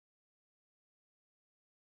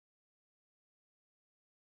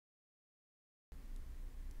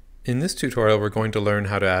In this tutorial, we're going to learn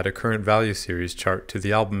how to add a current value series chart to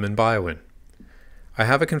the album in BioWin. I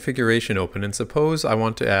have a configuration open, and suppose I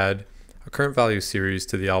want to add a current value series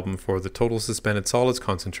to the album for the total suspended solids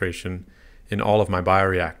concentration in all of my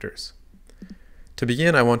bioreactors. To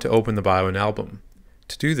begin, I want to open the BioWin album.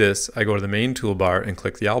 To do this, I go to the main toolbar and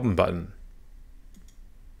click the album button.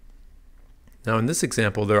 Now in this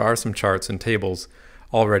example, there are some charts and tables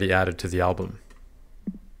already added to the album.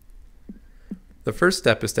 The first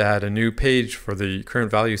step is to add a new page for the current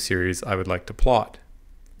value series I would like to plot.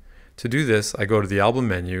 To do this, I go to the album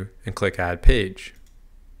menu and click Add Page.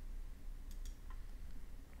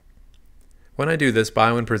 When I do this,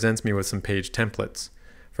 BioWin presents me with some page templates.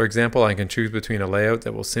 For example, I can choose between a layout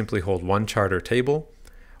that will simply hold one chart or table,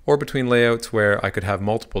 or between layouts where I could have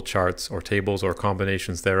multiple charts or tables or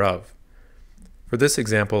combinations thereof. For this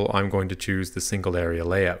example, I'm going to choose the single area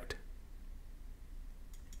layout.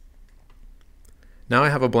 Now I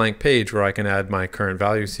have a blank page where I can add my current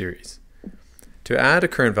value series. To add a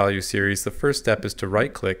current value series, the first step is to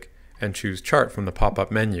right-click and choose Chart from the pop-up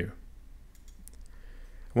menu.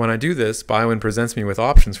 When I do this, BioWin presents me with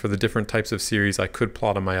options for the different types of series I could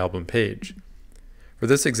plot on my album page. For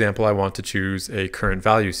this example, I want to choose a current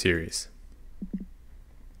value series.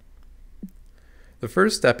 The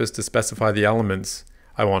first step is to specify the elements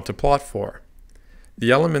I want to plot for.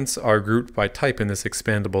 The elements are grouped by type in this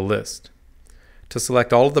expandable list. To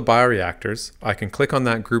select all of the bioreactors, I can click on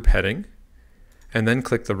that group heading and then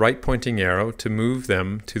click the right pointing arrow to move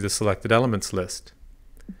them to the selected elements list.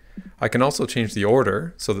 I can also change the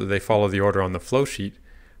order so that they follow the order on the flow sheet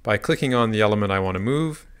by clicking on the element I want to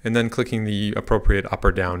move and then clicking the appropriate up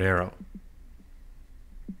or down arrow.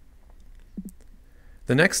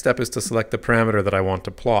 The next step is to select the parameter that I want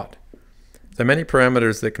to plot. The many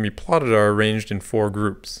parameters that can be plotted are arranged in 4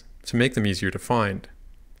 groups to make them easier to find.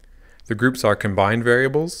 The groups are combined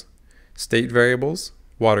variables, state variables,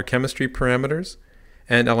 water chemistry parameters,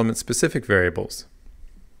 and element-specific variables.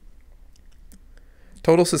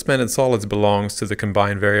 Total suspended solids belongs to the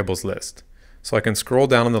combined variables list, so I can scroll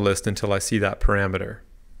down on the list until I see that parameter.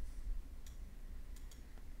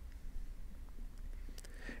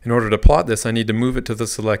 In order to plot this, I need to move it to the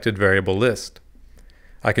selected variable list.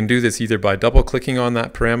 I can do this either by double-clicking on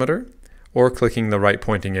that parameter or clicking the right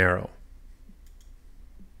pointing arrow.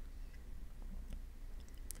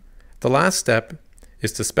 The last step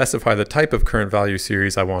is to specify the type of current value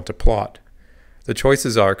series I want to plot. The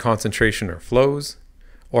choices are concentration or flows,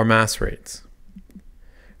 or mass rates.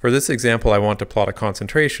 For this example, I want to plot a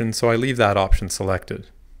concentration, so I leave that option selected.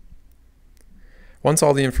 Once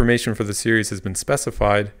all the information for the series has been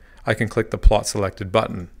specified, I can click the Plot Selected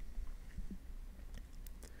button.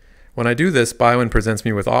 When I do this, BioWin presents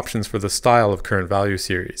me with options for the style of current value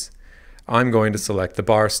series. I'm going to select the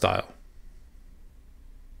bar style.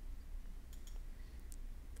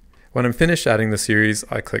 When I'm finished adding the series,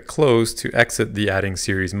 I click Close to exit the Adding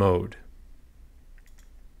Series mode.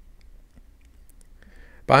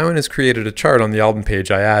 BioWin has created a chart on the album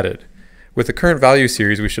page I added. With the current value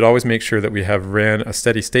series, we should always make sure that we have ran a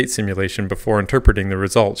steady state simulation before interpreting the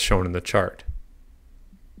results shown in the chart.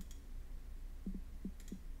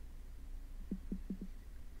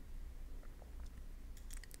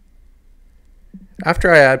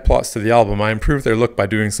 After I add plots to the album, I improve their look by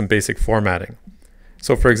doing some basic formatting.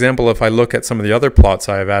 So for example, if I look at some of the other plots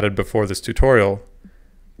I have added before this tutorial,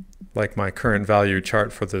 like my current value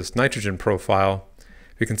chart for this nitrogen profile,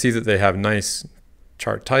 we can see that they have nice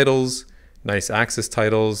chart titles, nice axis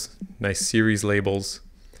titles, nice series labels,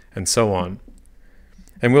 and so on.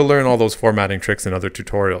 And we'll learn all those formatting tricks in other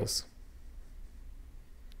tutorials.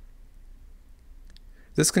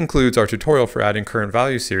 This concludes our tutorial for adding current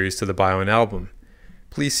value series to the BioWin album.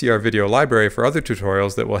 Please see our video library for other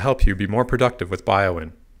tutorials that will help you be more productive with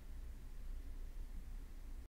BioWin.